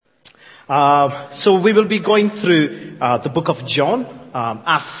So we will be going through the book of John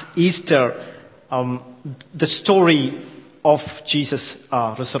as Easter, the story of Jesus'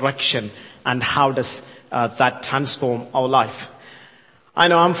 resurrection and how does that transform our life. I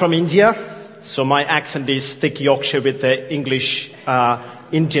know I'm from India, so my accent is thick Yorkshire with the English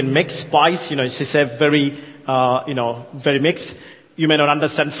Indian mix spice. It's a very, very mixed. You may not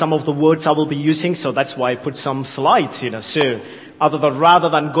understand some of the words I will be using, so that's why I put some slides, So rather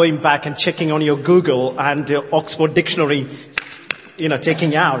than going back and checking on your Google and Oxford Dictionary,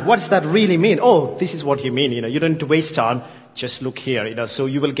 taking out, what does that really mean? Oh, this is what you mean, You don't need to waste time. Just look here, So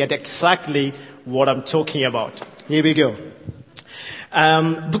you will get exactly what I'm talking about. Here we go.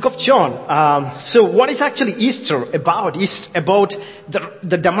 Book of John. So what is actually Easter about? It's about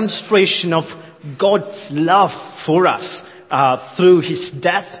the demonstration of God's love for us through His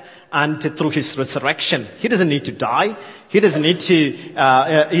death and through His resurrection. He doesn't need to die. He doesn't need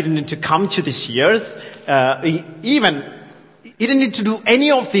to come to this earth. He didn't need to do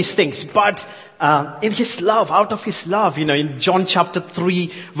any of these things, but in His love, out of His love, in John chapter 3,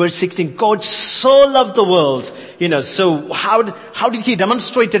 verse 16, God so loved the world, so how did He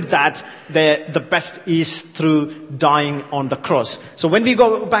demonstrated that? The best is through dying on the cross. So when we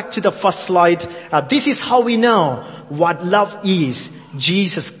go back to the first slide, this is how we know what love is.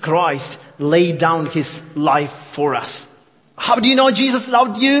 Jesus Christ laid down His life for us. How do you know Jesus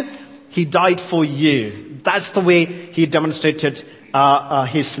loved you? He died for you. That's the way He demonstrated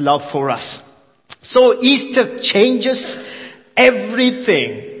His love for us. So Easter changes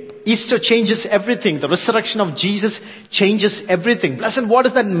everything. Easter changes everything. The resurrection of Jesus changes everything. Blessed, what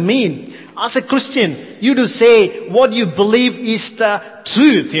does that mean? As a Christian, you do say what you believe is the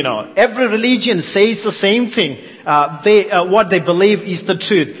truth, Every religion says the same thing. What they believe is the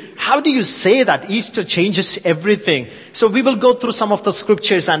truth. How do you say that Easter changes everything? So we will go through some of the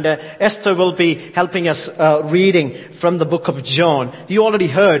scriptures, and Esther will be helping us reading from the book of John. You already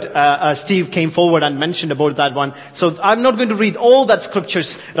heard Steve came forward and mentioned about that one. So I'm not going to read all that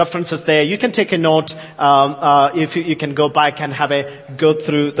scriptures references there. You can take a note if you can go back and go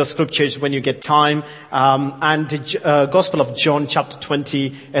through the scriptures when you get time. And the Gospel of John chapter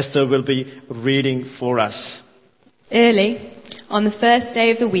 20, Esther will be reading for us. Early, on the first day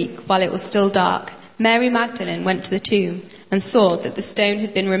of the week, while it was still dark, Mary Magdalene went to the tomb and saw that the stone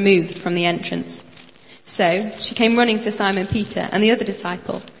had been removed from the entrance. So she came running to Simon Peter and the other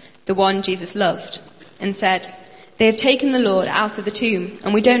disciple, the one Jesus loved, and said, "They have taken the Lord out of the tomb,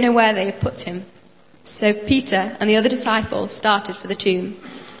 and we don't know where they have put him." So Peter and the other disciple started for the tomb.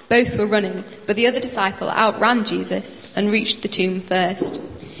 Both were running, but the other disciple outran Jesus and reached the tomb first.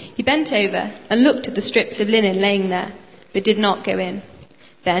 He bent over and looked at the strips of linen laying there, but did not go in.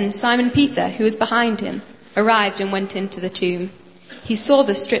 Then Simon Peter, who was behind him, arrived and went into the tomb. He saw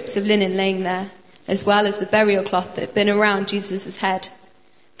the strips of linen laying there, as well as the burial cloth that had been around Jesus' head.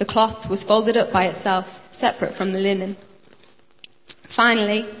 The cloth was folded up by itself, separate from the linen.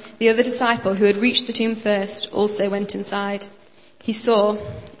 Finally, the other disciple, who had reached the tomb first, also went inside. He saw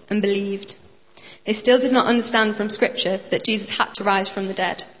and believed. They still did not understand from Scripture that Jesus had to rise from the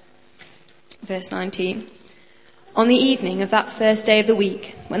dead. Verse 19. On the evening of that first day of the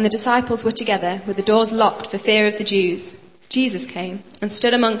week, when the disciples were together with the doors locked for fear of the Jews, Jesus came and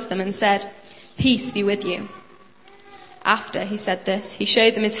stood amongst them and said, "Peace be with you." After he said this, he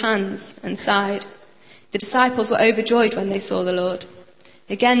showed them his hands and side. The disciples were overjoyed when they saw the Lord.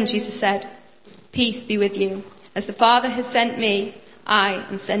 Again Jesus said, "Peace be with you. As the Father has sent me, I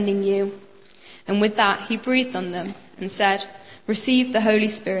am sending you." And with that he breathed on them and said, "Receive the Holy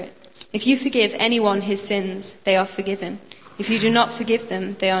Spirit. If you forgive anyone his sins, they are forgiven. If you do not forgive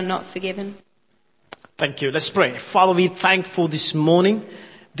them, they are not forgiven." Thank you. Let's pray. Father, we thank for this morning.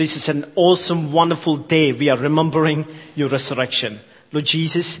 This is an awesome, wonderful day. We are remembering your resurrection. Lord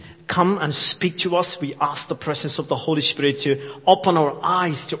Jesus, come and speak to us. We ask the presence of the Holy Spirit to open our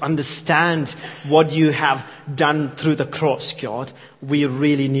eyes to understand what you have done through the cross, God. We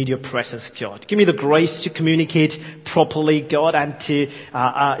really need your presence, God. Give me the grace to communicate properly, God, and to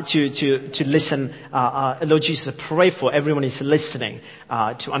listen. Lord Jesus, I pray for everyone who is listening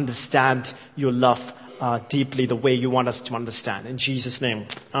to understand your love deeply the way you want us to understand. In Jesus' name,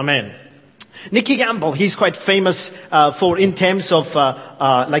 amen. Nicky Gamble, he's quite famous for in terms of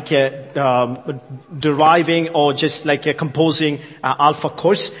deriving or just composing Alpha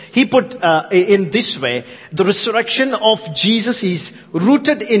course. He put in this way: the resurrection of Jesus is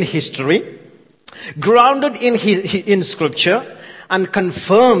rooted in history, grounded in Scripture, and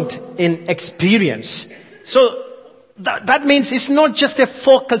confirmed in experience. So that means it's not just a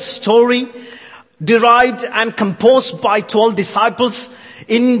focal story derived and composed by 12 disciples.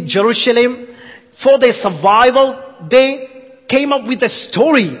 in Jerusalem. For their survival, they came up with a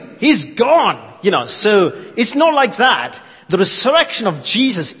story. He's gone. So it's not like that. The resurrection of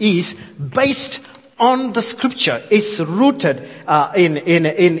Jesus is based on the scripture. It's rooted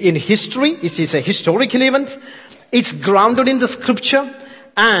in history. It is a historical event. It's grounded in the scripture,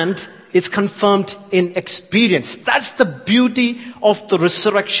 and it's confirmed in experience. That's the beauty of the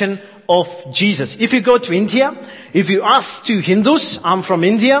resurrection of Jesus. If you go to India, if you ask to Hindus, I'm from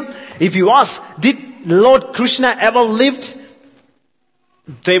India, if you ask, did Lord Krishna ever lived?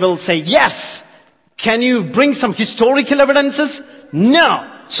 They will say, yes. Can you bring some historical evidences? No.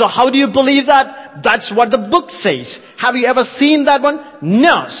 So how do you believe that? That's what the book says. Have you ever seen that one?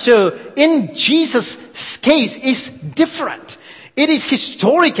 No. So in Jesus' case, it's different. It is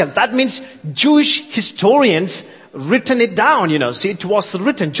historical. That means Jewish historians written it down, So it was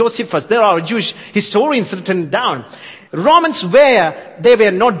written. Josephus, there are Jewish historians written down. Romans they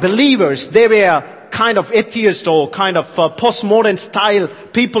were not believers. They were kind of atheist or kind of postmodern style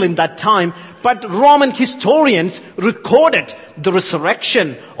people in that time. But Roman historians recorded the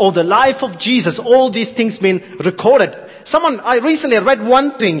resurrection or the life of Jesus. All these things been recorded. I recently read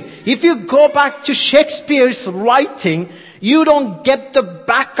one thing. If you go back to Shakespeare's writing, you don't get the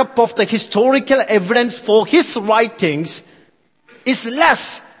backup of the historical evidence for his writings. Is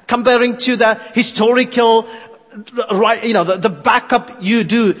less comparing to the historical, the backup you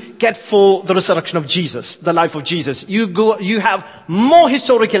do get for the resurrection of Jesus, the life of Jesus. You have more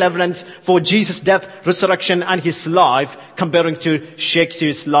historical evidence for Jesus' death, resurrection, and his life comparing to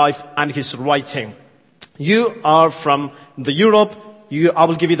Shakespeare's life and his writing. You are from the Europe. I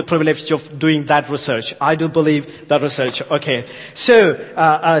will give you the privilege of doing that research. I do believe that research. Okay.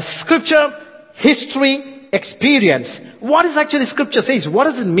 So, scripture, history, experience. What is actually scripture says? What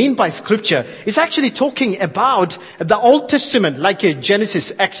does it mean by scripture? It's actually talking about the Old Testament, like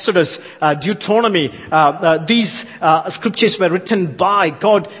Genesis, Exodus, Deuteronomy. These scriptures were written by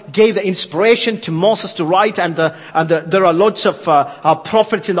God, gave the inspiration to Moses to write, and there are lots of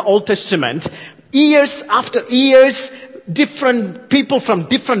prophets in the Old Testament. Years after years, different people from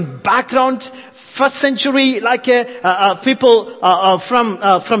different backgrounds. First century, people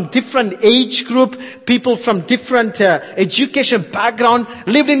from different age group, people from different education background,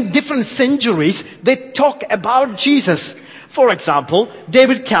 lived in different centuries. They talk about Jesus. For example,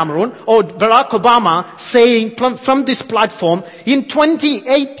 David Cameron or Barack Obama saying from this platform, in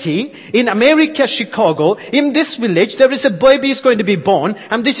 2080, in America, Chicago, in this village, there is a baby is going to be born,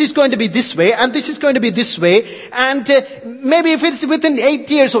 and this is going to be this way, and this is going to be this way, and maybe if it's within 8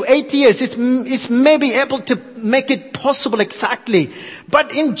 years or 8 years, it's maybe able to make it possible exactly.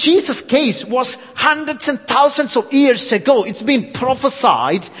 But in Jesus' case, was hundreds and thousands of years ago. It's been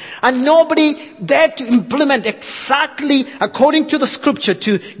prophesied, and nobody dared to implement exactly according to the scripture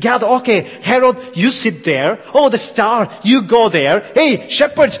to gather. Okay, Herod, you sit there. Oh, the star, you go there. Hey,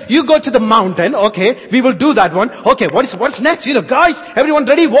 shepherds, you go to the mountain. Okay, we will do that one. Okay, what's next? Guys, everyone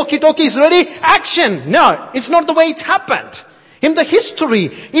ready? Walkie-talkie is ready? Action! No, it's not the way it happened. In the history,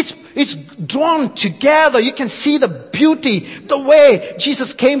 it's drawn together. You can see the beauty, the way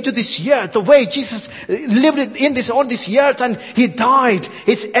Jesus came to this earth, the way Jesus lived on this earth, and he died.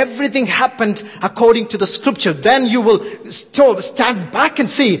 Everything happened according to the scripture. Then you will stand back and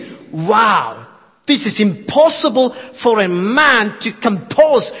see, wow, this is impossible for a man to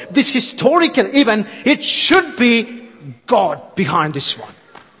compose this historical event. It should be God behind this one.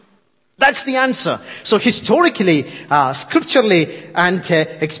 That's the answer. So historically, scripturally, and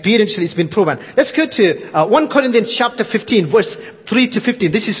experientially, it's been proven. Let's go to 1 Corinthians chapter 15, verse 3 to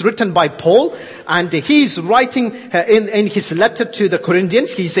 15. This is written by Paul, and he's writing in his letter to the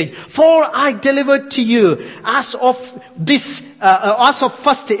Corinthians. He says, "For I delivered to you as of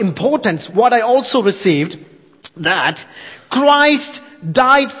first importance what I also received, that Christ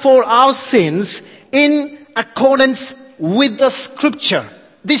died for our sins in accordance with the scripture."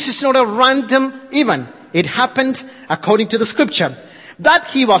 This is not a random event. It happened according to the scripture. That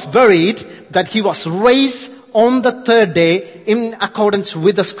he was buried, that he was raised on the third day in accordance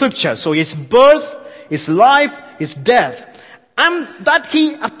with the scripture. So his birth, his life, his death. And that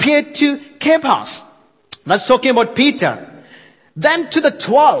he appeared to Cephas. That's talking about Peter. Then to the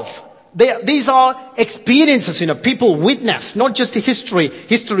 12. These are experiences, people witness, not just history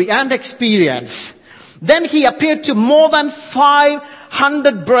and experience. Then he appeared to more than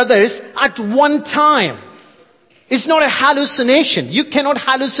 500 brothers at one time. It's not a hallucination. You cannot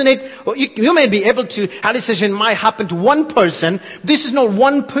hallucinate. You may be able to. Hallucination might happen to one person. This is not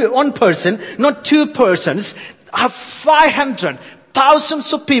one person, not two persons. 500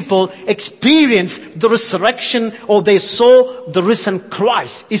 Thousands of people experienced the resurrection, or they saw the risen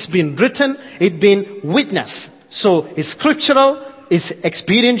Christ. It's been written, it's been witnessed. So it's scriptural, it's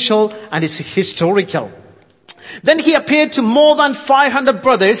experiential, and it's historical. Then he appeared to more than 500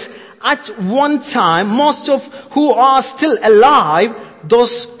 brothers at one time, most of who are still alive,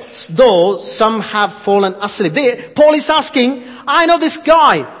 though some have fallen asleep. Paul is asking, I know this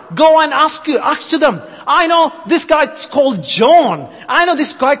guy. Go and ask to them. I know this guy called John. I know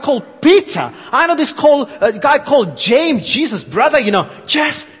this guy called Peter. I know this guy called James, Jesus' brother,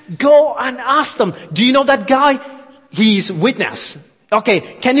 Just go and ask them. Do you know that guy? He is witness. Okay,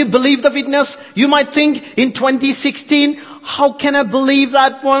 can you believe the witness? You might think in 2016, how can I believe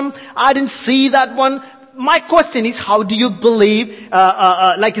that one? I didn't see that one. My question is, how do you believe,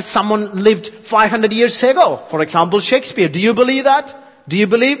 like someone lived 500 years ago? For example, Shakespeare. Do you believe that? Do you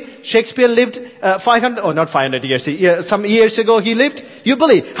believe Shakespeare lived not 500 years, some years ago he lived? You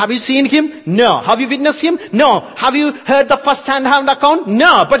believe. Have you seen him? No. Have you witnessed him? No. Have you heard the first-hand account?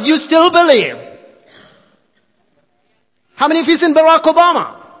 No. But you still believe. How many of you seen Barack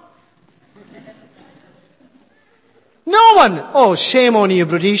Obama? No one. Oh, shame on you,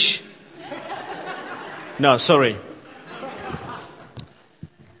 British. No, sorry.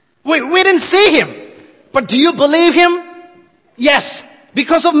 We didn't see him. But do you believe him? Yes.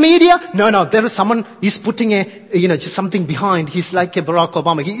 Because of media? No, there is someone, he's putting just something behind. He's like a Barack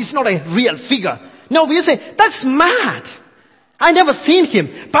Obama. He's not a real figure. No, we say, that's mad. I never seen him.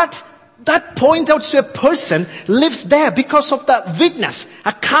 But that point out to a person lives there because of the witness,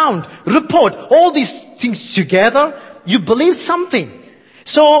 account, report, all these things together. You believe something.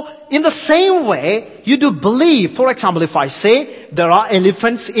 So, in the same way, you do believe. For example, if I say there are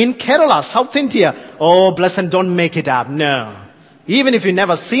elephants in Kerala, South India. Oh, bless and don't make it up. No. Even if you've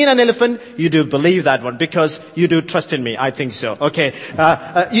never seen an elephant, you do believe that one because you do trust in me. I think so. Okay.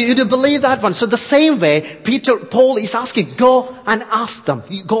 You do believe that one. So the same way, Paul is asking, go and ask them.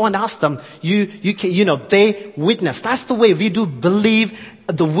 Go and ask them. They witness. That's the way we do believe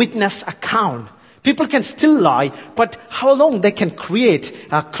the witness account. People can still lie, but how long they can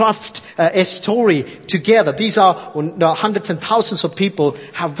craft a story together. These are hundreds and thousands of people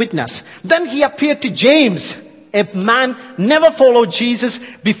have witnessed. Then he appeared to James, a man never followed Jesus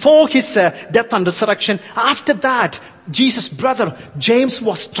before his death and resurrection. After that, Jesus' brother James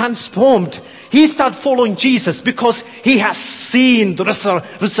was transformed. He started following Jesus because he has seen the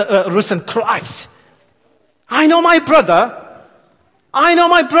risen Christ. I know my brother. I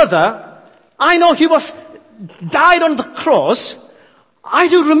know he died on the cross. I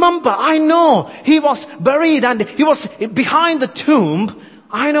do remember. I know he was buried and he was behind the tomb.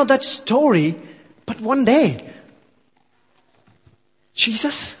 I know that story. But one day,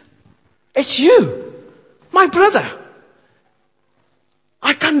 Jesus, it's you, my brother.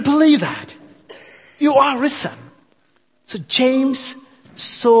 I can't believe that. You are risen. So James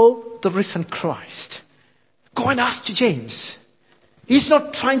saw the risen Christ. Go and ask to James. He's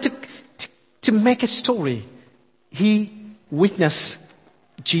not trying to make a story. He witnessed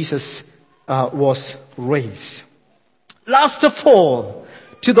Jesus was raised. Last of all,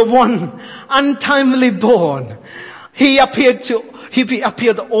 to the one untimely born, he appeared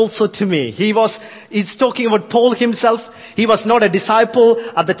also to me. He's talking about Paul himself. He was not a disciple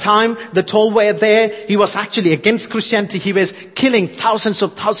at the time the 12 were there. He was actually against Christianity. He was killing thousands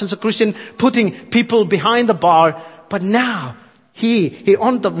of Christians, putting people behind the bar. But now, he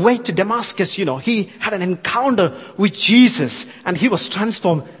on the way to Damascus, he had an encounter with Jesus and he was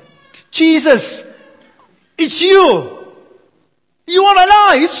transformed. Jesus, it's you. You are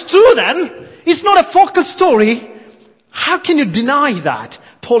alive. It's true then. It's not a folk story. How can you deny that?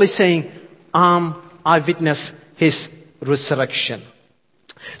 Paul is saying, I witnessed his resurrection.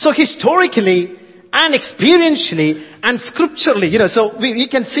 So historically and experientially and scripturally, so we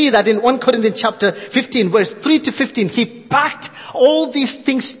can see that in 1 Corinthians chapter 15, verse 3 to 15, he packed all these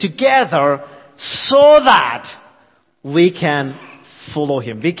things together so that we can follow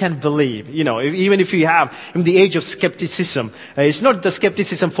him. We can believe, even if you have in the age of skepticism, it's not the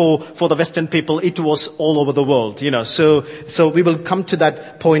skepticism for the Western people. It was all over the world, so we will come to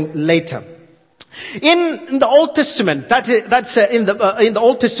that point later. In the Old Testament, in the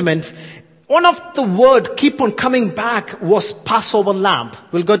Old Testament, one of the word keep on coming back was Passover lamb.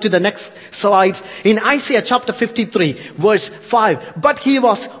 We'll go to the next slide. In Isaiah chapter 53, verse 5. But he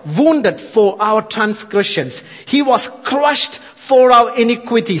was wounded for our transgressions. He was crushed for our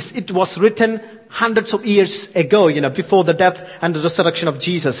iniquities. It was written hundreds of years ago, before the death and the resurrection of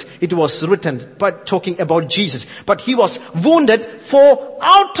Jesus. It was written, but talking about Jesus. But he was wounded for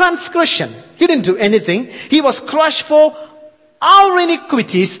our transgression. He didn't do anything. He was crushed for our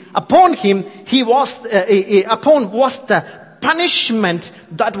iniquities, upon him, upon was the punishment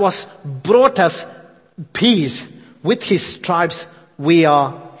that was brought us peace. With his stripes we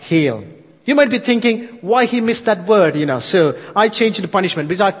are healed. You might be thinking, why he missed that word, So I changed the punishment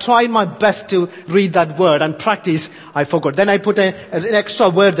because I tried my best to read that word and practice. I forgot. Then I put an extra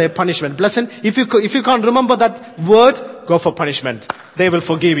word there, punishment. Blessing, if you can't remember that word, go for punishment. They will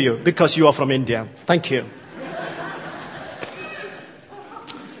forgive you because you are from India. Thank you.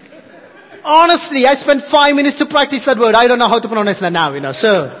 Honestly, I spent 5 minutes to practice that word. I don't know how to pronounce that now,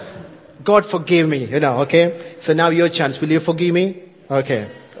 So, God forgive me, okay? So now your chance. Will you forgive me?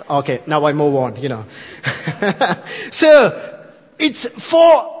 Okay, now I move on, So, it's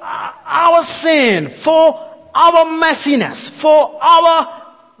for our sin, for our messiness, for our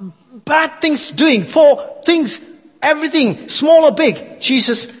bad things doing, for things, everything, small or big.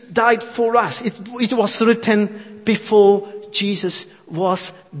 Jesus died for us. It was written before Jesus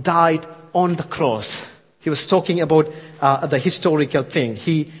was died on the cross. He was talking about the historical thing.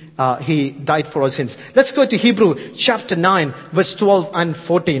 He died for our sins. Let's go to Hebrew chapter 9, verse 12 and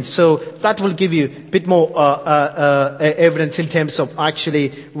 14. So that will give you a bit more evidence in terms of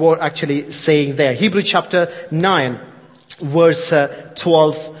what actually saying there. Hebrew chapter 9, verse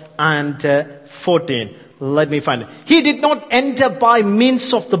 12 and 14. Let me find it. He did not enter by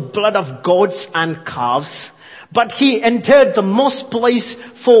means of the blood of goats and calves, but he entered the most place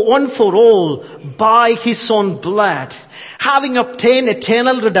for one for all by his own blood, having obtained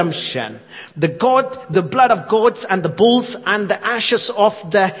eternal redemption. The blood of goats and the bulls and the ashes of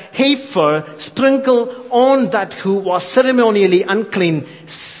the heifer sprinkled on that who was ceremonially unclean,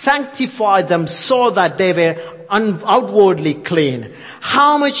 sanctified them so that they were outwardly clean.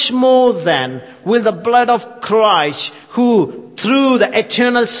 How much more then will the blood of Christ, who through the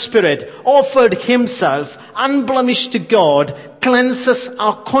eternal Spirit offered himself unblemished to God, cleanses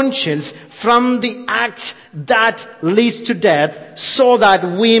our conscience from the acts that leads to death, so that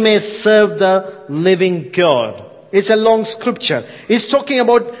we may serve the living God. It's a long scripture. It's talking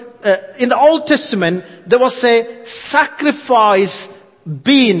about, in the Old Testament, there was a sacrifice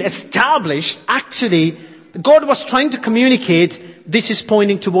being established. Actually, God was trying to communicate, this is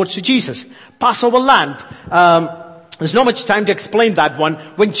pointing towards Jesus. Passover lamb. There's not much time to explain that one.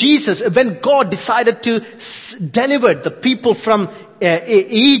 When God decided to deliver the people from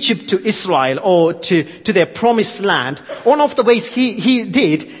Egypt to Israel, or to their promised land, one of the ways he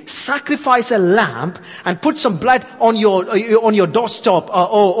did, sacrifice a lamb and put some blood on your doorstep,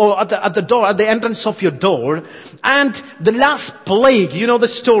 or at the door, at the entrance of your door. And the last plague, you know the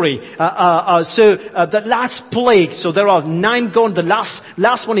story. The last plague, so there are 9 gone, the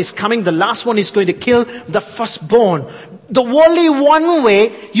last one is coming, the last one is going to kill the firstborn. The only one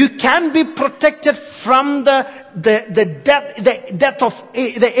way you can be protected from the death of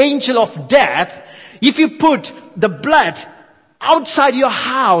the angel of death, if you put the blood outside your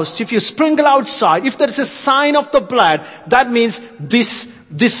house, if you sprinkle outside, if there is a sign of the blood, that means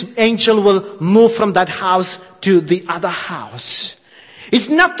this angel will move from that house to the other house. It's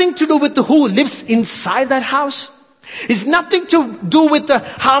nothing to do with who lives inside that house. It's nothing to do with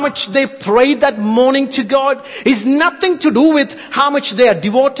how much they prayed that morning to God. It's nothing to do with how much they are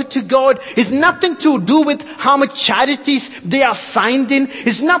devoted to God. It's nothing to do with how much charities they are signed in.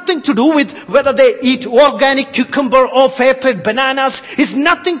 It's nothing to do with whether they eat organic cucumber or fair trade bananas. It's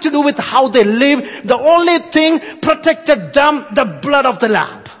nothing to do with how they live. The only thing protected them, the blood of the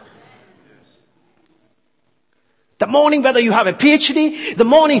Lamb. The morning, whether you have a PhD, the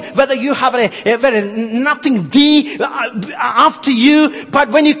morning, whether you have a nothing D after you, but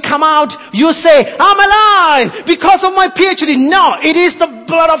when you come out, you say, I'm alive because of my PhD. No, it is the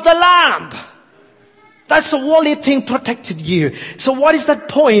blood of the Lamb. That's the only thing protected you. So what is that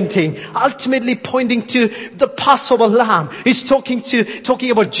pointing? Ultimately pointing to the Passover lamb. It's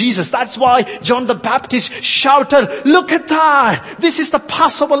talking about Jesus. That's why John the Baptist shouted, look at that. This is the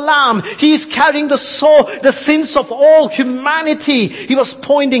Passover lamb. He is carrying the sins of all humanity. He was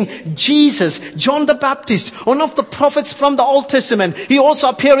pointing Jesus. John the Baptist, one of the prophets from the Old Testament. He also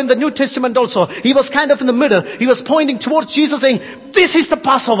appeared in the New Testament also. He was kind of in the middle. He was pointing towards Jesus saying, this is the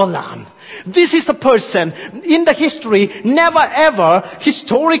Passover lamb. This is the person in the history, never ever,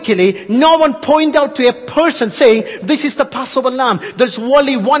 historically, no one pointed out to a person saying, this is the Passover lamb. There's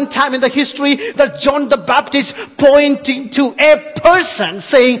only one time in the history that John the Baptist pointing to a person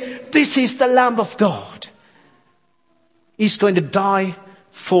saying, this is the Lamb of God. He's going to die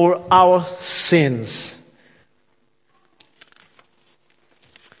for our sins.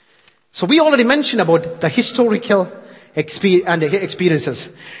 So we already mentioned about the historical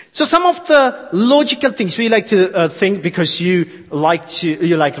experiences. So some of the logical things we like to think because you like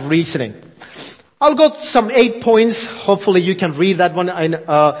reasoning. I'll go some 8 points. Hopefully you can read that one, and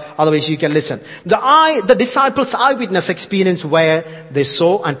otherwise you can listen. The disciples' eyewitness experience where they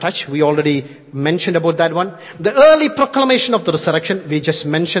saw and touched. We already mentioned about that one. The early proclamation of the resurrection. We just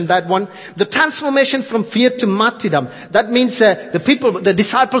mentioned that one. The transformation from fear to martyrdom. That means the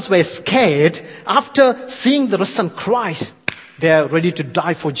disciples were scared after seeing the risen Christ. They are ready to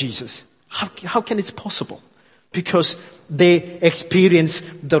die for Jesus. How can it possible? Because they experience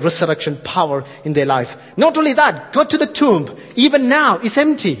the resurrection power in their life. Not only that, go to the tomb. Even now, it's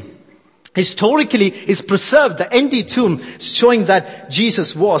empty. Historically, it's preserved, the empty tomb, showing that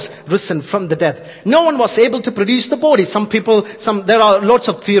Jesus was risen from the dead. No one was able to produce the body. There are lots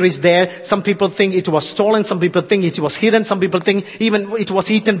of theories there. Some people think it was stolen. Some people think it was hidden. Some people think even it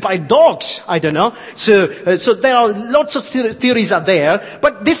was eaten by dogs. I don't know. So there are lots of theories are there.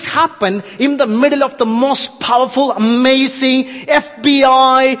 But this happened in the middle of the most powerful, amazing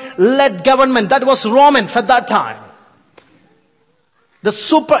FBI-led government. That was Romans at that time. The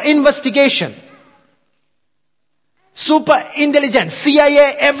super investigation, super intelligence,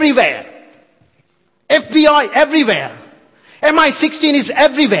 CIA everywhere, FBI everywhere, MI16 is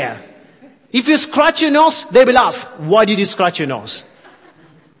everywhere. If you scratch your nose, they will ask, why did you scratch your nose?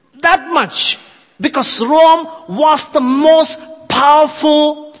 That much. Because Rome was the most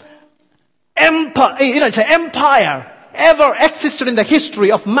powerful empire ever existed in the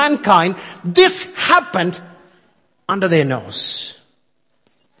history of mankind. This happened under their nose.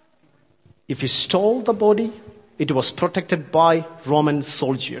 If you stole the body, it was protected by Roman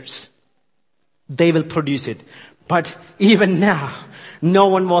soldiers. They will produce it. But even now, no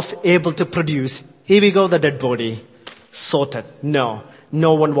one was able to produce. Here we go, the dead body. Sorted. No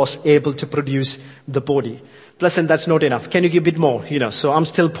one was able to produce the body. Listen, that's not enough. Can you give a bit more? So I'm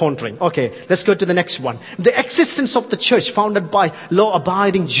still pondering. Okay, let's go to the next one. The existence of the church founded by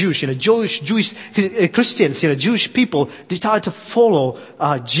law-abiding Jewish Christians, Jewish people decided to follow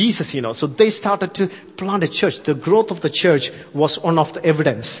Jesus, So they started to plant a church. The growth of the church was one of the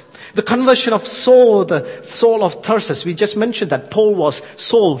evidence. The conversion of Saul, the Saul of Tarsus. We just mentioned that Paul was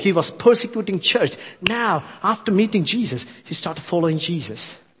Saul. He was persecuting church. Now, after meeting Jesus, he started following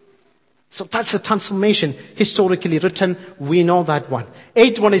Jesus. So that's a transformation historically written. We know that one.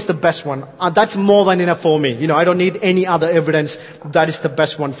 8th one is the best one. That's more than enough for me. I don't need any other evidence. That is the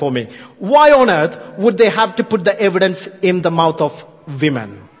best one for me. Why on earth would they have to put the evidence in the mouth of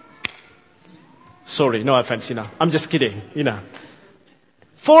women? Sorry, no offense, I'm just kidding,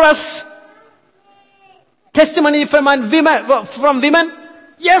 For us, testimony from women,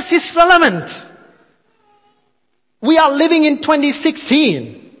 yes, it's relevant. We are living in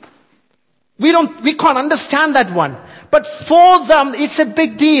 2016. We can't understand that one. But for them, it's a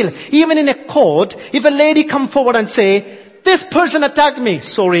big deal. Even in a court, if a lady come forward and say, this person attacked me.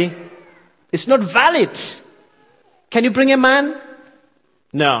 Sorry. It's not valid. Can you bring a man?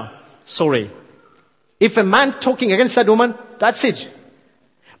 No. Sorry. If a man talking against that woman, that's it.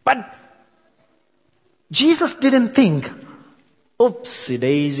 But Jesus didn't think, oopsie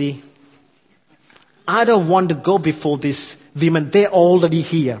daisy, I don't want to go before these women. They're already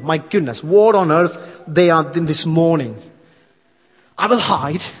here. My goodness, what on earth they are in this morning. I will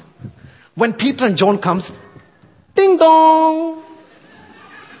hide. When Peter and John comes, ding dong.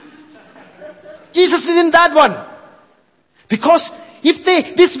 Jesus didn't that one. Because if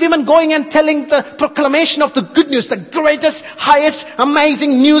these women going and telling the proclamation of the good news, the greatest, highest,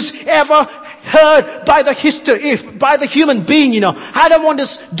 amazing news ever heard by the human being, I don't want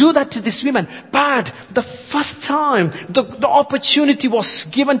to do that to these women. But the first time the opportunity was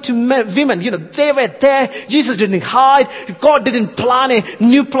given to women, they were there. Jesus didn't hide. God didn't plan a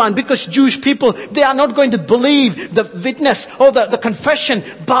new plan because Jewish people, they are not going to believe the witness or the confession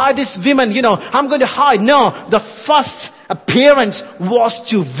by these women, I'm going to hide. No, the first appearance was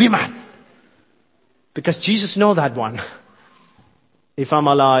to women. Because Jesus knows that one. If I'm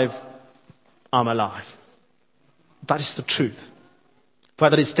alive, I'm alive. That is the truth.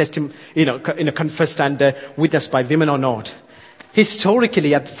 Whether it's confessed and witnessed by women or not.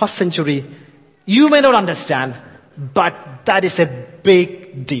 Historically, at the first century, you may not understand, but that is a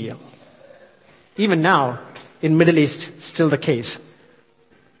big deal. Even now, in Middle East, still the case.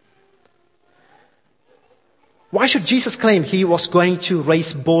 Why should Jesus claim he was going to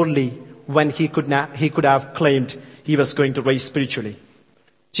raise boldly when he could have claimed he was going to raise spiritually?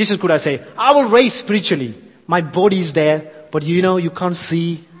 Jesus could have said, I will raise spiritually. My body is there, but you can't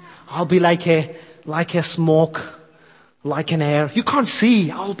see. I'll be like a smoke, like an air. You can't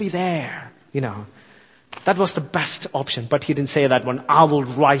see. I'll be there. That was the best option. But he didn't say that one. I will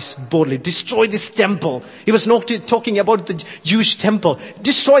rise boldly. Destroy this temple. He was not talking about the Jewish temple.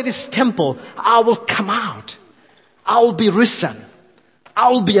 Destroy this temple. I will come out. I will be risen. I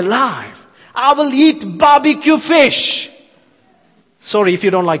will be alive. I will eat barbecue fish. Sorry if you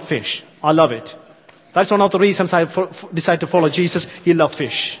don't like fish. I love it. That's one of the reasons I decided to follow Jesus. He loved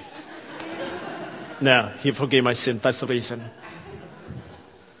fish. No, he forgave my sin. That's the reason.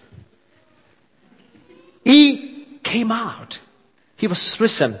 He came out. He was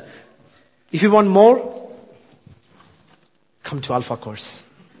risen. If you want more, come to Alpha Course.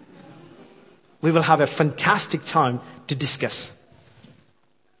 We will have a fantastic time to discuss.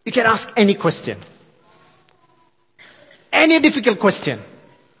 You can ask any question. Any difficult question.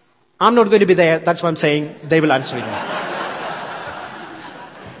 I'm not going to be there. That's why I'm saying they will answer you.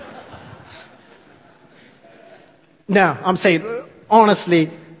 No, I'm saying, honestly,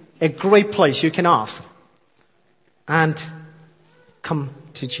 a great place you can ask. And come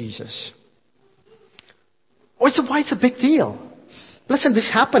to Jesus. Why it's a big deal? Listen, this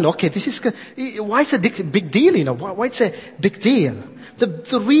happened. Okay, why it's a big deal? Why it's a big deal?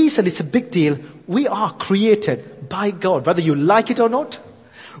 The reason it's a big deal, we are created by God, whether you like it or not,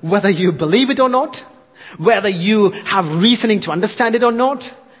 whether you believe it or not, whether you have reasoning to understand it or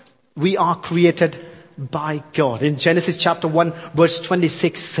not, we are created by God. In Genesis chapter 1, verse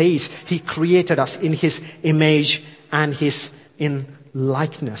 26 says, He created us in His image and in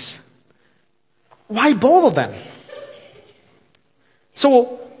likeness. Why bother then?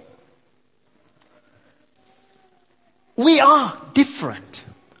 So, we are different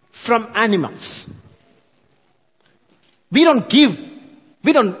from animals. We don't give.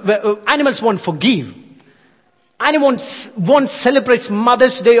 Animals won't forgive. Animals won't celebrate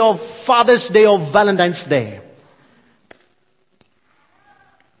Mother's Day or Father's Day or Valentine's Day.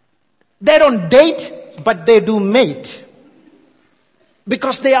 They don't date, but they do mate.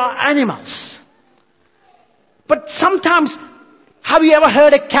 Because they are animals. But sometimes, have you ever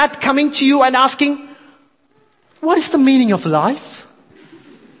heard a cat coming to you and asking, what is the meaning of life?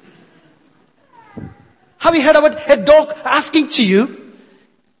 Have you heard about a dog asking to you,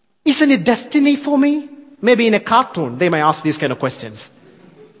 isn't it destiny for me? Maybe in a cartoon, they may ask these kind of questions.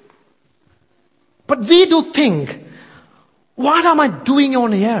 But we do think, what am I doing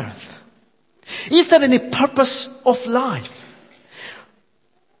on the earth? Is there any purpose of life?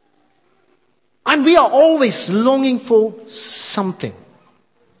 And we are always longing for something.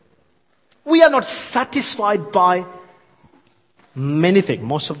 We are not satisfied by many things,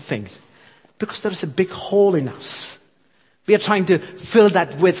 most of the things, because there is a big hole in us. We are trying to fill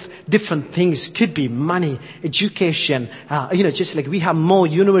that with different things. Could be money, education. Just like we have more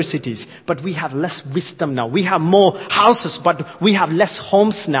universities, but we have less wisdom now. We have more houses, but we have less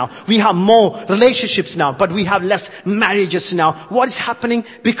homes now. We have more relationships now, but we have less marriages now. What is happening?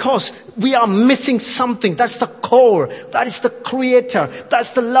 Because we are missing something. That's the core. That is the creator.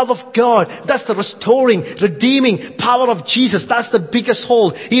 That's the love of God. That's the restoring, redeeming power of Jesus. That's the biggest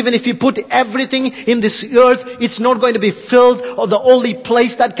hole. Even if you put everything in this earth, it's not going to be filled, or the only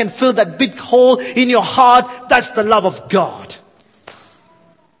place that can fill that big hole in your heart, that's the love of God.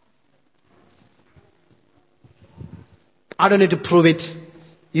 I don't need to prove it.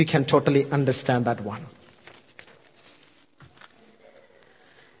 You can totally understand that one.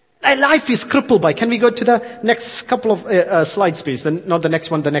 A life is crippled by, can we go to the next couple of slides, please? Not the next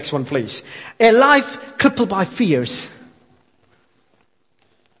one, please. A life crippled by fears.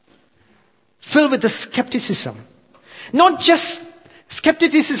 Filled with the skepticism. Not just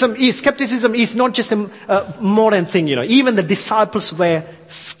skepticism is not just a modern thing, Even the disciples were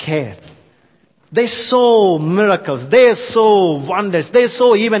scared. They saw miracles. They saw wonders. They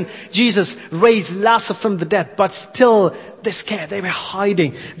saw even Jesus raise Lazarus from the dead, but still they're scared. They were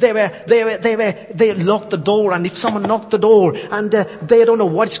hiding. They locked the door, and if someone knocked the door and they don't know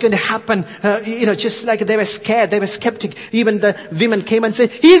what's going to happen, just like they were scared, they were skeptic. Even the women came and said,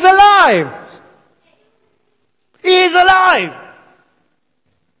 "He's alive! He is alive!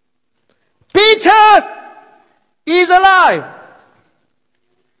 Peter is alive!"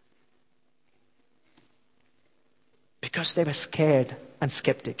 Because they were scared and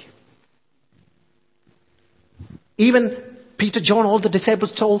skeptic. Even Peter, John, all the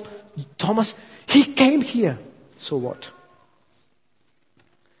disciples told Thomas, "He came here." So what?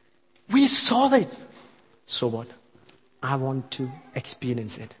 We saw that. So what? I want to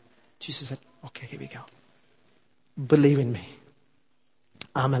experience it. Jesus said, "Okay, here we go. Believe in me.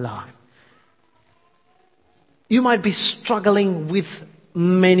 I'm alive." You might be struggling with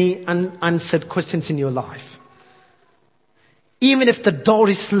many unanswered questions in your life. Even if the door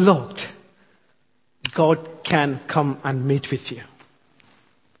is locked, God can come and meet with you.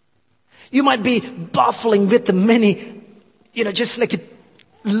 You might be baffling with the many, just like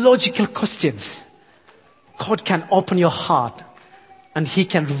logical questions. God can open your heart and He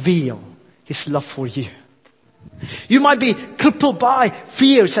can reveal His love for you. You might be crippled by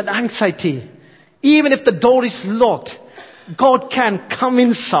fears and anxiety. Even if the door is locked, God can come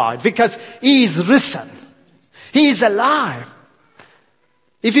inside because He is risen. He is alive.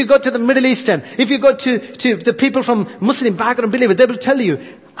 If you go to the Middle Eastern, if you go to the people from Muslim background believers, they will tell you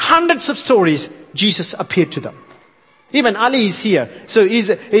hundreds of stories Jesus appeared to them. Even Ali is here. So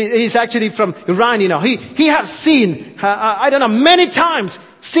he's actually from Iran, He has seen, many times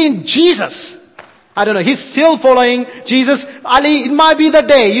seen Jesus. He's still following Jesus. Ali, it might be the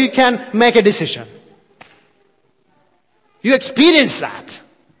day you can make a decision. You experience that.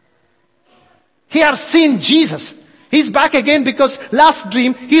 He has seen Jesus. He's back again because last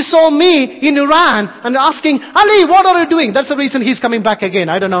dream he saw me in Iran and asking, Ali, what are you doing? That's the reason he's coming back again.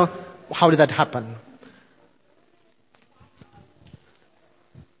 I don't know how did that happen.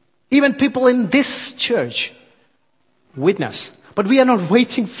 Even people in this church witness. But we are not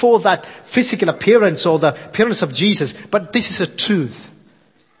waiting for that physical appearance or the appearance of Jesus. But this is a truth.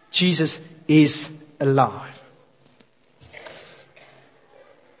 Jesus is alive.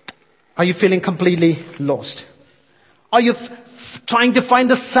 Are you feeling completely lost? Are you trying to find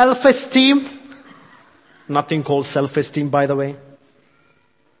the self-esteem? Nothing called self-esteem, by the way.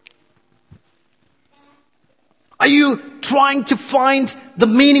 Are you trying to find the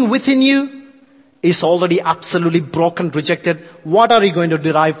meaning within you? It's already absolutely broken, rejected. What are you going to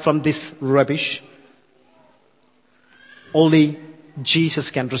derive from this rubbish? Only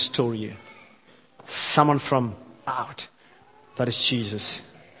Jesus can restore you. Someone from out. That is Jesus.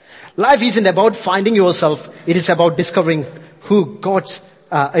 Life isn't about finding yourself. It is about discovering who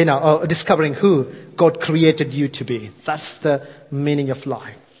discovering who God created you to be. That's the meaning of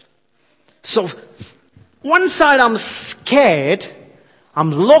life. So, one side I'm scared,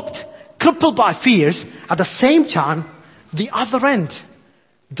 I'm locked, crippled by fears. At the same time, the other end,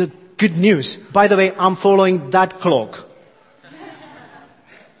 the good news. By the way, I'm following that clock.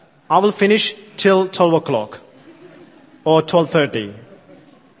 I will finish till 12 o'clock or 12:30.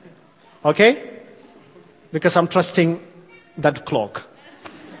 Okay? Because I'm trusting that clock.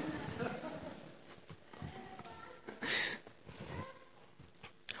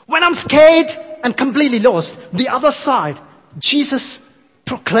 When I'm scared and completely lost, the other side, Jesus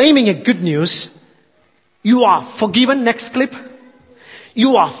proclaiming a good news. You are forgiven, next clip.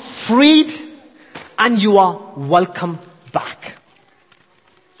 You are freed and you are welcome back.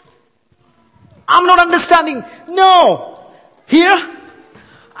 I'm not understanding. No. Here,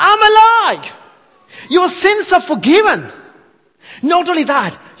 I'm alive. Your sins are forgiven. Not only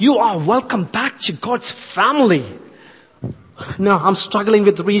that, you are welcome back to God's family. No, I'm struggling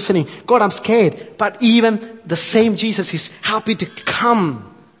with reasoning. God, I'm scared. But even the same Jesus is happy to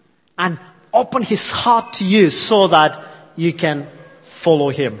come and open His heart to you so that you can follow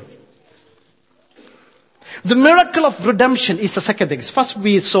Him. The miracle of redemption is the second thing. First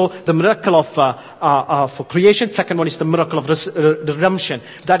we saw the miracle of for creation. Second one is the miracle of redemption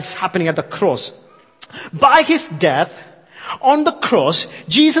that is happening at the cross. By His death on the cross,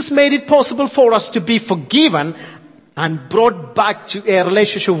 Jesus made it possible for us to be forgiven and brought back to a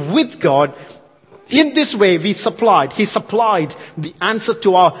relationship with God. In this way, He supplied the answer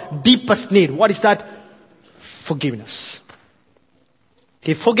to our deepest need. What is that? Forgiveness.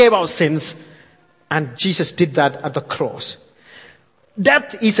 He forgave our sins, and Jesus did that at the cross.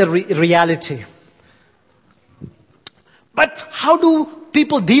 Death is a reality. But how do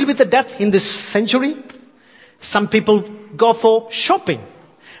people deal with the death in this century? Some people go for shopping.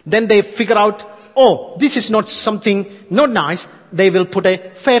 Then they figure out, this is not something not nice. They will put a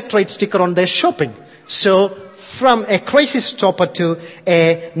fair trade sticker on their shopping. So from a crazy shopper to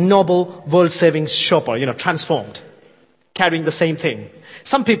a noble world-saving shopper, transformed, carrying the same thing.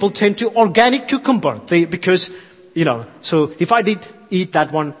 Some people tend to organic cucumber because, so if I did eat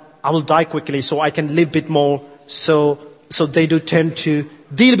that one, I will die quickly so I can live a bit more. So they do tend to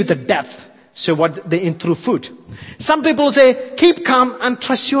deal with the death. So what they eat through food. Some people say, keep calm and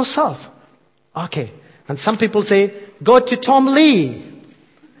trust yourself. Okay. And some people say, go to Tom Lee.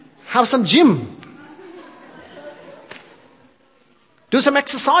 Have some gym. Do some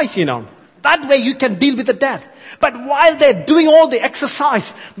exercise, That way you can deal with the death. But while they're doing all the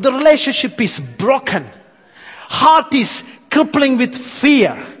exercise, the relationship is broken. Heart is crippling with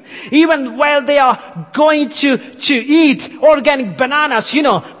fear. Even while they are going to eat organic bananas,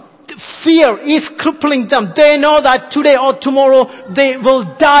 Fear is crippling them. They know that today or tomorrow they will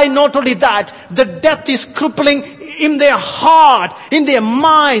die. Not only that, the death is crippling in their heart, in their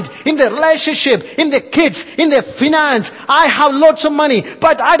mind, in their relationship, in their kids, in their finance. I have lots of money,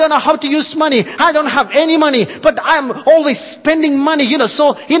 but I don't know how to use money. I don't have any money, but I'm always spending money,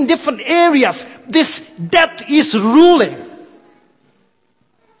 So in different areas, this death is ruling.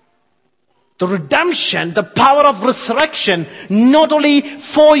 The redemption, the power of resurrection, not only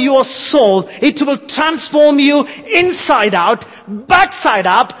for your soul, it will transform you inside out, backside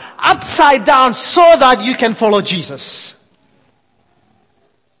up, upside down, so that you can follow Jesus.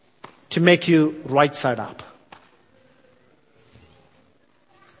 To make you right side up.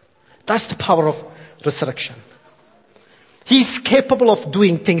 That's the power of resurrection. He's capable of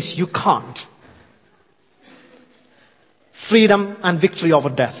doing things you can't. Freedom and victory over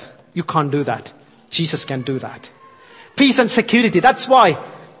death. You can't do that. Jesus can do that. Peace and security. That's why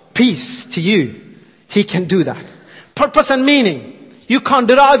peace to you. He can do that. Purpose and meaning. You can't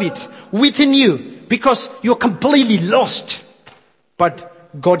derive it within you because you're completely lost.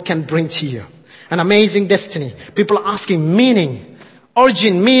 But God can bring to you an amazing destiny. People are asking meaning.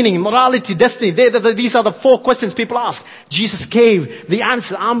 Origin, meaning, morality, destiny. These are the 4 questions people ask. Jesus gave the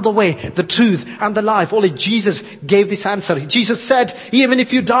answer. I'm the way, the truth, and the life. Only Jesus gave this answer. Jesus said, even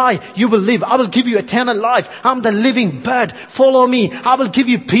if you die, you will live. I will give you eternal life. I'm the living bird. Follow me. I will give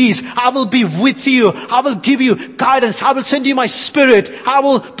you peace. I will be with you. I will give you guidance. I will send you my spirit. I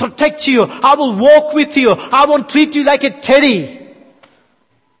will protect you. I will walk with you. I won't treat you like a teddy.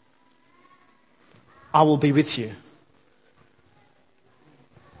 I will be with you.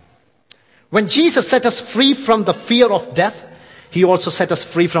 When Jesus set us free from the fear of death, He also set us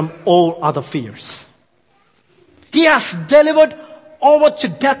free from all other fears. He has delivered over to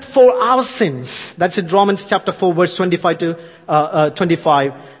death for our sins. That's in Romans chapter 4 verse 25 to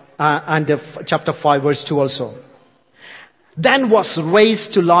 25 and chapter 5 verse 2 also. Then was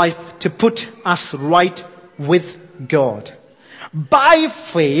raised to life to put us right with God. By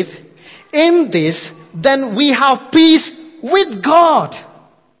faith in this, then we have peace with God.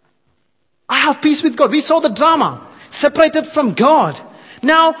 I have peace with God. We saw the drama. Separated from God.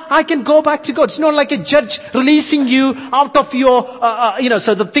 Now I can go back to God. It's not like a judge releasing you out of your,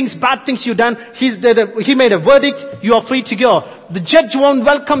 so the bad things you've done. He made a verdict. You are free to go. The judge won't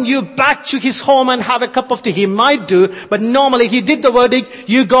welcome you back to his home and have a cup of tea. He might do, but normally he did the verdict.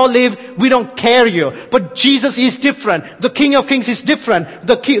 You go live. We don't care you. But Jesus is different. The King of Kings is different.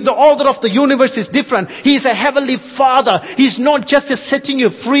 The author of the universe is different. He is a heavenly Father. He's not just setting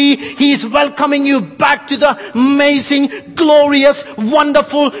you free. He is welcoming you back to the amazing, glorious,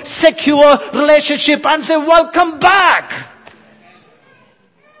 wonderful, secure relationship and say, welcome back.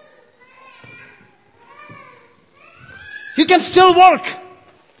 You can still work.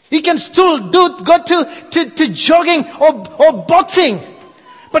 You can still go to jogging or boxing.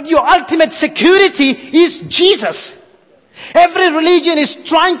 But your ultimate security is Jesus. Every religion is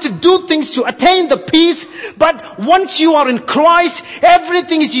trying to do things to attain the peace. But once you are in Christ,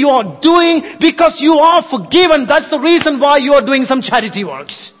 everything is you are doing because you are forgiven. That's the reason why you are doing some charity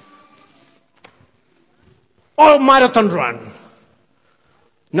works. Or marathon run.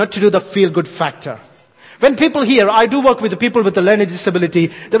 Not to do the feel-good factor. When people hear, I do work with the people with the learning disability,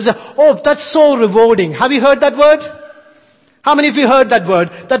 they will say, oh, that's so rewarding. Have you heard that word? How many of you heard that word?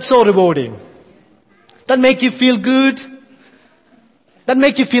 That's so rewarding. That make you feel good. That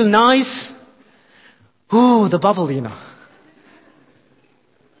make you feel nice. Ooh, the bubble,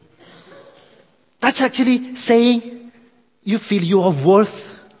 That's actually saying you feel you are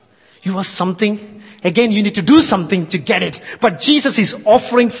worth, you are something. Again, you need to do something to get it. But Jesus is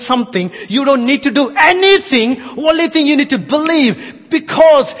offering something. You don't need to do anything. Only thing you need to believe.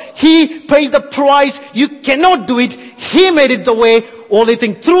 Because He paid the price. You cannot do it. He made it the way. Only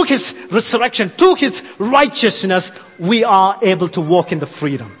thing through His resurrection, through His righteousness, we are able to walk in the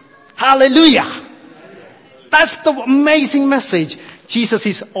freedom. Hallelujah. That's the amazing message Jesus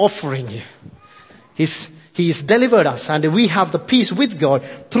is offering you. He has delivered us and we have the peace with God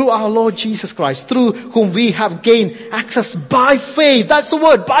through our Lord Jesus Christ, through whom we have gained access by faith. That's the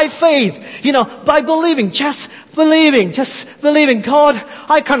word, by faith. By believing, just believing. God,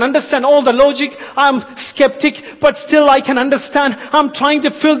 I can't understand all the logic. I'm skeptic, but still I can understand. I'm trying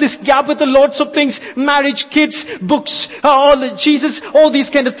to fill this gap with lots of things. Marriage, kids, books, Jesus, all these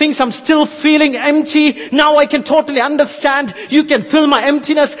kind of things. I'm still feeling empty. Now I can totally understand. You can fill my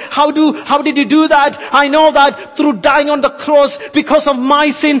emptiness. How did you do that? I know that through dying on the cross because of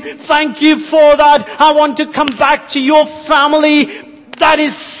my sin. Thank you for that. I want to come back to your family. That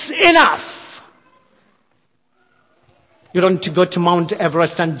is enough. You don't need to go to Mount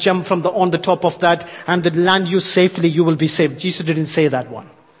Everest and jump on the top of that and then land you safely, you will be saved. Jesus didn't say that one.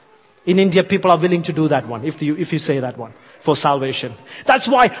 In India, people are willing to do that one, if you say that one, for salvation. That's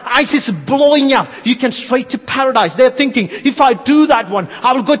why ISIS is blowing up. You can straight to paradise. They're thinking, if I do that one,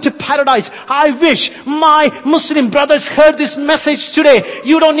 I will go to paradise. I wish my Muslim brothers heard this message today.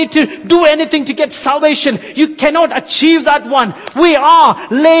 You don't need to do anything to get salvation. You cannot achieve that one. We are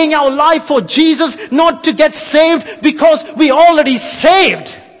laying our life for Jesus, not to get saved, because we already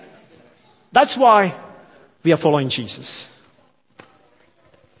saved. That's why we are following Jesus.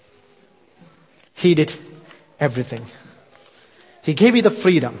 He did everything. He gave you the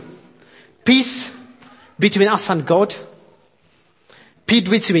freedom. Peace between us and God. Peace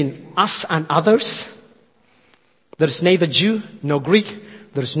between us and others. There is neither Jew nor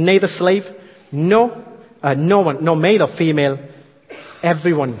Greek. There is neither slave. No one, no male or female.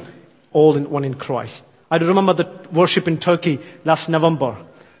 Everyone, all in one in Christ. I do remember the worship in Turkey last November.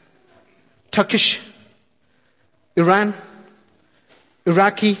 Turkish, Iran,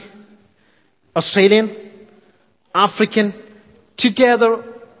 Iraqi, Australian, African, together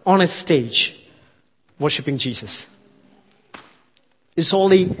on a stage, worshiping Jesus. It's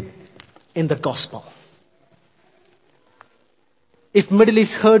only in the gospel. If Middle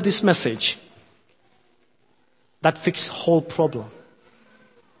East heard this message, that fixed the whole problem.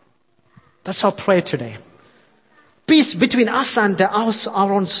 That's our prayer today. Peace between us and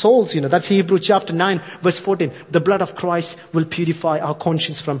our own souls. That's Hebrews chapter 9, verse 14. The blood of Christ will purify our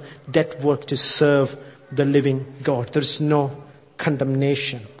conscience from dead work to serve the living God. There is no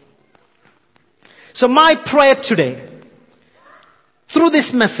condemnation. So my prayer today, through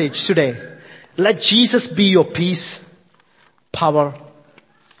this message today, let Jesus be your peace, power,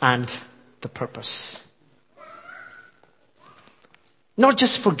 and the purpose. Not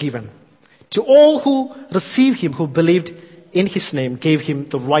just forgiven. To all who received him, who believed in his name, gave him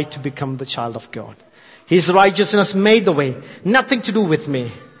the right to become the child of God. His righteousness made the way. Nothing to do with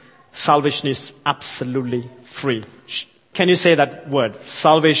me. Salvation is absolutely free. Can you say that word?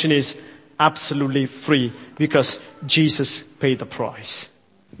 Salvation is absolutely free because Jesus paid the price.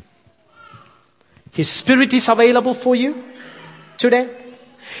 His Spirit is available for you today.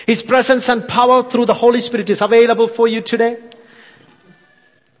 His presence and power through the Holy Spirit is available for you today.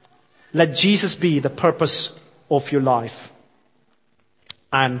 Let Jesus be the purpose of your life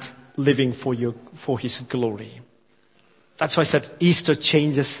and living for his glory. That's why I said Easter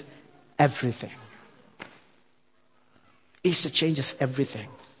changes everything. Easter changes everything.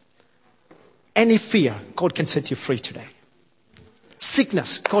 Any fear, God can set you free today.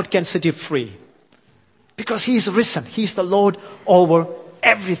 Sickness, God can set you free. Because he is risen. He is the Lord over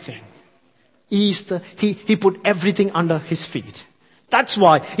everything. He put everything under his feet. That's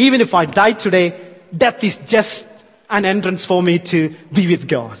why, even if I die today, death is just an entrance for me to be with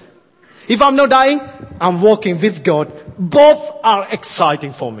God. If I'm not dying, I'm walking with God. Both are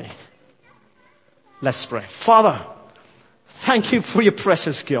exciting for me. Let's pray. Father, thank you for your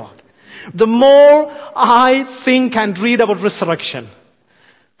precious God. The more I think and read about resurrection,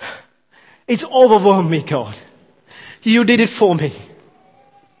 it's overwhelmed me, God. You did it for me.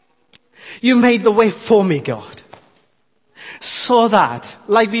 You made the way for me, God. So that,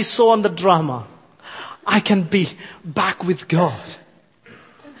 like we saw in the drama, I can be back with God.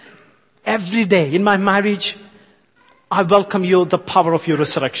 Every day in my marriage, I welcome you, the power of your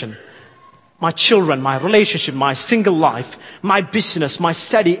resurrection. My children, my relationship, my single life, my business, my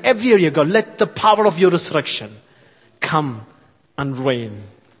study, every area, God, let the power of your resurrection come and reign.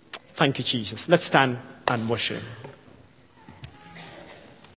 Thank you, Jesus. Let's stand and worship.